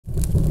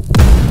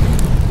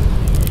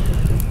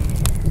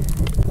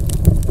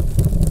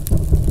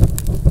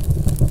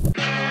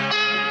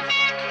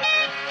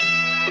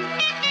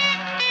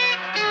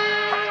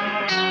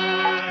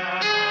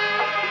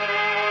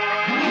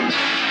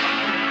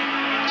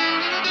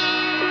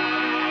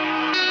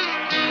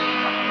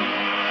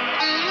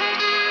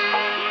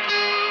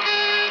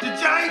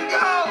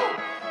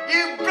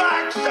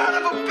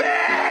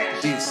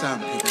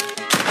sound, people.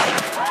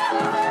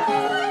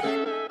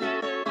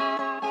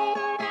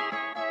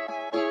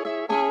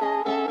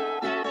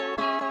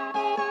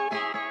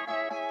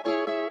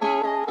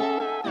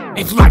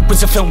 If life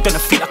was a film, then I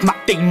feel like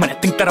Matt Damon. I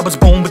think that I was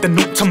born with a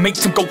note to make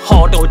them go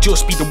hard, or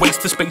just be the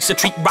waste of space. I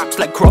treat raps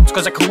like crops,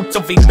 cause I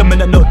cultivate them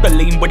in another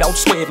lane without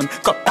swerving.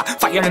 Got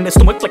that fire in the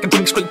stomach like I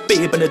drink straight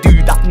beer, but I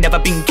do that, never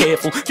been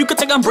careful. You could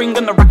think I'm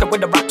bringing the racket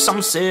with the raps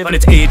I'm serving.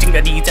 It's aging,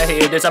 I need to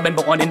hear this. I've been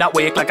born in that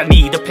wake like I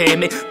need a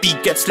payment.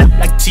 Beat gets slapped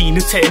like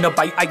Tina Turner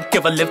by I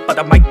give a live, but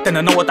I might, then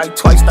I know I die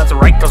twice, that's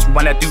right. Cause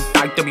when I do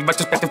die, there'll be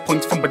retrospective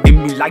points from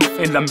within me life.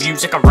 In the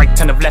music I write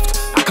and I've left,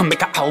 I can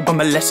make an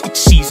album or less each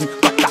season.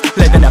 Got that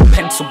lead and a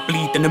pencil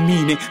bleeding a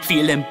meaning,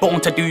 feeling born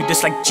to do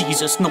this like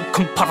Jesus. No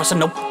comparison,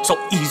 no, so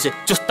easy,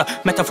 just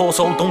a metaphor,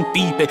 so don't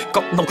deep it.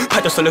 Got no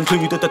pedestal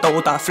included,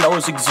 although that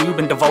flows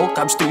exuberant. The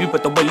vocab's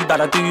stupid, the way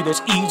that I do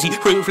this easy,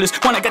 ruthless.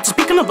 When I get to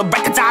speaking of the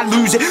records, I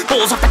lose it.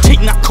 Balls off the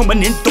chain, not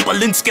coming in,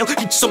 doubling skill.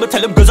 Each summer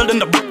tell them guzzle in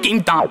the rap game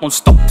down. Won't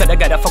stop till I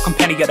get a fucking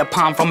penny, get a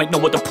pound from it. No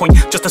other point,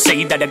 just to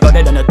say that I got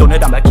it and I done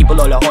it. I'ma keep it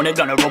all 100,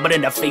 gonna rub it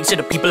in the face of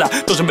the people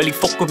that doesn't really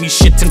fuck with me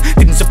shit and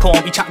didn't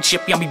support me, chatting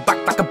shit behind me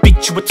back like a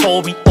bitch you a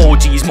Tory.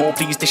 Orgies, more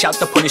please to shout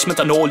the punishment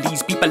on all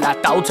these people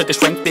that doubt to the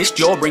strength this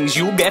jaw brings.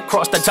 You get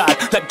crossed the tide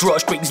like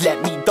drawstrings,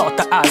 let me dot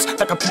the eyes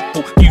like a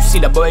people. You see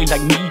the boy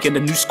like me in the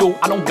new school.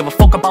 I don't give a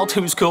fuck about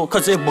who's cool,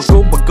 cause if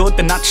we're good,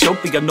 then that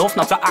should be enough.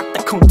 Not to act the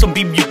cunt and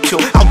be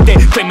mutual. Out there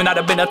claiming that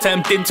I've been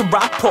attempting to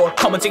rap poor,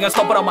 commenting and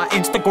stopping on my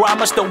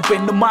Instagram. I still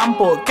been the man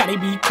board. Can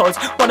it be cause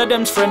one of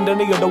them's friend and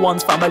the other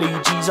one's family?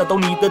 Jeez, I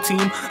don't need the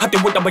team, I do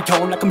it on my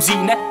own like I'm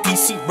Z-Net.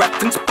 DC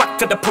reference, back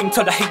to the point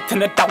of the hate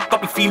and the doubt.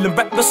 Got me feeling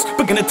reckless,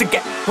 beginning to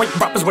get white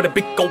rappers with a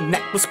big gold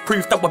necklace.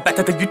 Proof that we're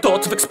better than you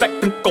thought of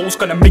expecting. Goals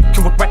gonna make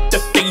you regret the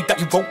day that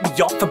you wrote me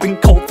off. I've been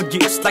cold for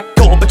years like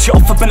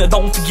Gorbachev, I've been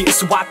alone for years,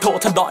 so I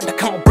thought a lot and I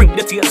can't bring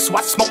the tears. So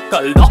I smoke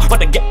a lot,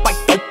 but I get my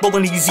dope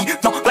rolling easy.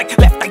 Not like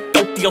left, I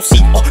dope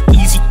DLC or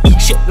easy E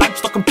shit.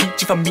 Life's looking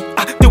peachy for me,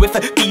 I do it for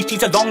these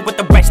G's along with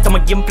the rest of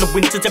my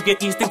influences. If your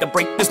ears think the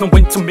break, there's no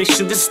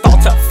intermission. This is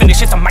start to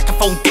finish, it's a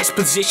microphone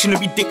disposition.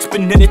 Every dick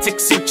spinning it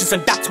 6 inches,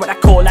 and that's what I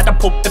call at a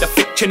pulp to the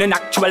fiction. In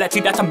actuality,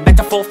 that's a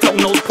metaphor, flow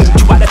knows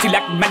punctuality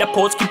like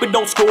menopause. Keep it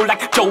old school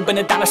like Job and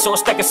a dinosaur.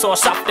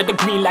 Stegosaurus after the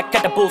green like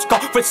edibles.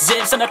 Got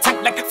reserves and a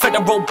tank like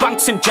federal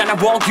banks in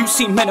general. You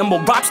see minimal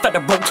raps that I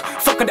wrote,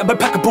 fucking up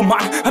impeccable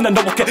man. And I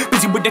know I get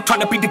busy with it,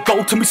 trying to be the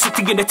goal to me,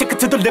 city in the ticket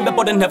to the limit,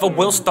 but I never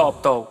will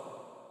stop though.